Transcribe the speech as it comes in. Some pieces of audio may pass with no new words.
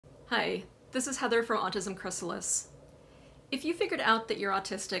Hi, this is Heather from Autism Chrysalis. If you figured out that you're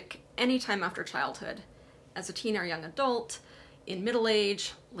autistic anytime after childhood, as a teen or young adult, in middle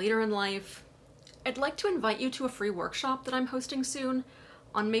age, later in life, I'd like to invite you to a free workshop that I'm hosting soon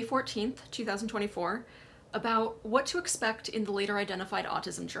on May 14th, 2024, about what to expect in the later identified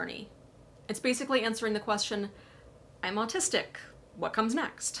autism journey. It's basically answering the question, I'm autistic, what comes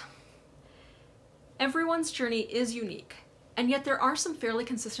next? Everyone's journey is unique, and yet there are some fairly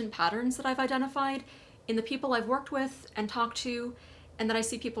consistent patterns that I've identified in the people I've worked with and talked to, and that I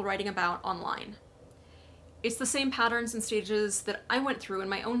see people writing about online. It's the same patterns and stages that I went through in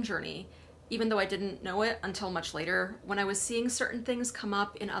my own journey, even though I didn't know it until much later, when I was seeing certain things come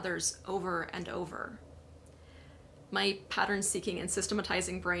up in others over and over. My pattern-seeking and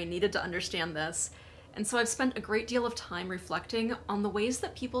systematizing brain needed to understand this, and so I've spent a great deal of time reflecting on the ways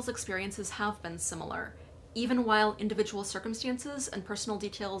that people's experiences have been similar, even while individual circumstances and personal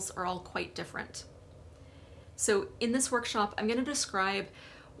details are all quite different. So in this workshop, I'm going to describe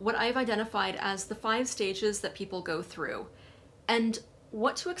what I've identified as the 5 stages that people go through, and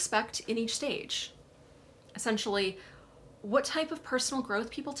what to expect in each stage. Essentially, what type of personal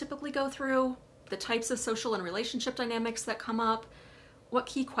growth people typically go through, the types of social and relationship dynamics that come up, what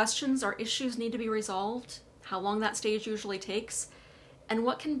key questions or issues need to be resolved, how long that stage usually takes, and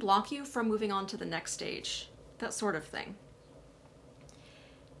what can block you from moving on to the next stage, that sort of thing.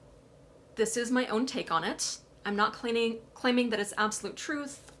 This is my own take on it. I'm not claiming that it's absolute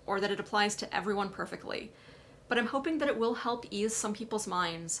truth or that it applies to everyone perfectly, but I'm hoping that it will help ease some people's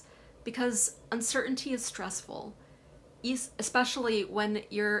minds, because uncertainty is stressful, especially when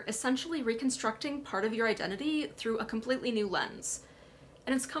you're essentially reconstructing part of your identity through a completely new lens,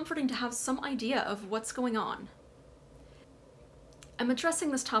 and it's comforting to have some idea of what's going on. I'm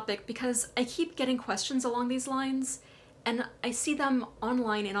addressing this topic because I keep getting questions along these lines, and I see them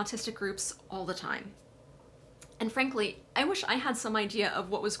online in autistic groups all the time. And frankly, I wish I had some idea of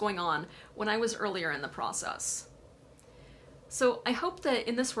what was going on when I was earlier in the process. So I hope that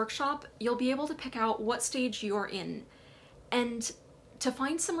in this workshop, you'll be able to pick out what stage you're in, and to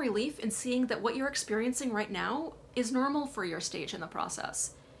find some relief in seeing that what you're experiencing right now is normal for your stage in the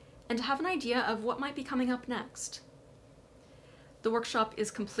process, and to have an idea of what might be coming up next. The workshop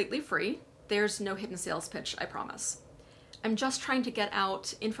is completely free. There's no hidden sales pitch, I promise. I'm just trying to get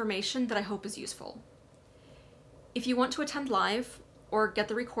out information that I hope is useful. If you want to attend live, or get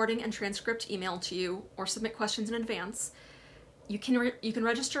the recording and transcript emailed to you, or submit questions in advance, you can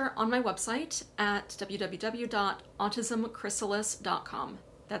register on my website at www.autismchrysalis.com.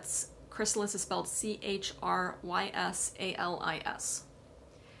 That's Chrysalis is spelled C-H-R-Y-S-A-L-I-S.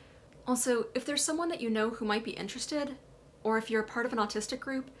 Also, if there's someone that you know who might be interested, or if you're a part of an autistic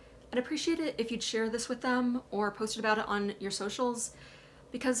group, I'd appreciate it if you'd share this with them or post about it on your socials,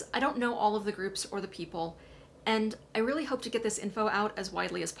 because I don't know all of the groups or the people, and I really hope to get this info out as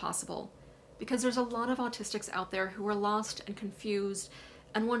widely as possible, because there's a lot of autistics out there who are lost and confused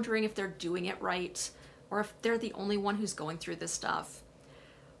and wondering if they're doing it right, or if they're the only one who's going through this stuff,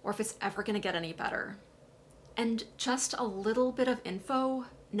 or if it's ever going to get any better. And just a little bit of info,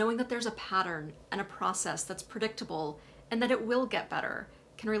 knowing that there's a pattern and a process that's predictable and that it will get better,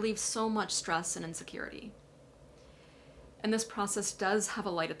 can relieve so much stress and insecurity. And this process does have a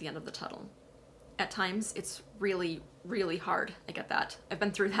light at the end of the tunnel. At times, it's really, really hard. I get that. I've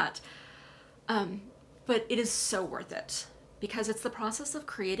been through that. But it is so worth it, because it's the process of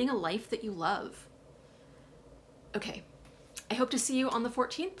creating a life that you love. Okay, I hope to see you on the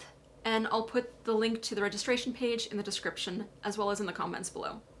 14th, and I'll put the link to the registration page in the description, as well as in the comments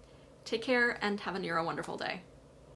below. Take care and have a near a wonderful day.